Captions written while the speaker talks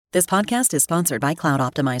This podcast is sponsored by Cloud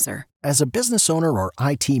Optimizer. As a business owner or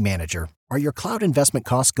IT manager, are your cloud investment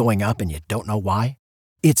costs going up and you don't know why?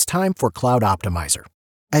 It's time for Cloud Optimizer.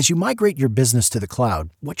 As you migrate your business to the cloud,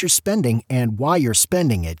 what you're spending and why you're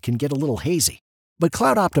spending it can get a little hazy. But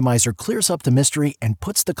Cloud Optimizer clears up the mystery and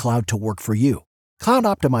puts the cloud to work for you. Cloud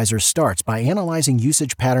Optimizer starts by analyzing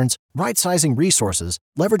usage patterns, right-sizing resources,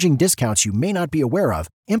 leveraging discounts you may not be aware of,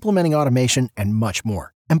 implementing automation, and much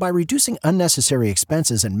more. And by reducing unnecessary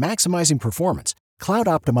expenses and maximizing performance, Cloud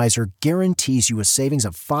Optimizer guarantees you a savings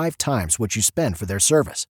of 5 times what you spend for their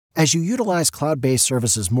service. As you utilize cloud-based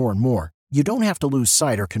services more and more, you don't have to lose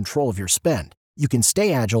sight or control of your spend. You can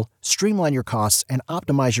stay agile, streamline your costs, and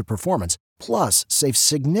optimize your performance, plus save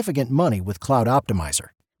significant money with Cloud Optimizer.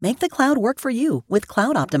 Make the cloud work for you with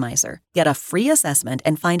Cloud Optimizer. Get a free assessment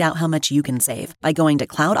and find out how much you can save by going to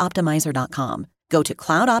cloudoptimizer.com. Go to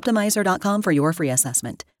cloudoptimizer.com for your free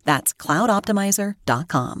assessment. That's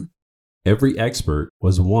cloudoptimizer.com. Every expert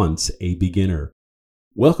was once a beginner.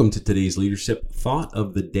 Welcome to today's Leadership Thought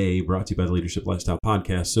of the Day, brought to you by the Leadership Lifestyle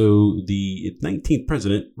Podcast. So the 19th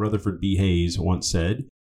president, Rutherford B. Hayes, once said,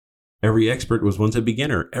 every expert was once a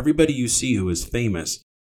beginner. Everybody you see who is famous,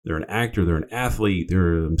 they're an actor, they're an athlete,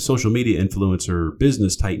 they're a social media influencer,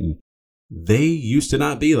 business titan. They used to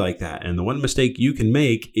not be like that. And the one mistake you can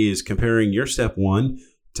make is comparing your step 1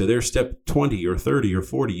 to their step 20 or 30 or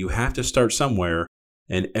 40. You have to start somewhere.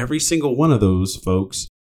 And every single one of those folks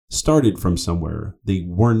started from somewhere. They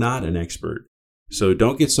were not an expert. So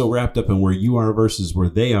don't get so wrapped up in where you are versus where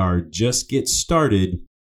they are. Just get started.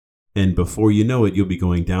 And before you know it, you'll be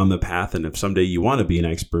going down the path. And if someday you want to be an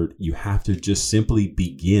expert, you have to just simply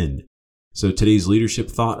begin. So today's Leadership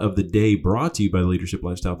Thought of the Day brought to you by the Leadership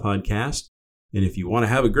Lifestyle Podcast. And if you want to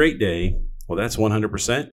have a great day, well, that's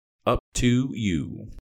 100% up to you.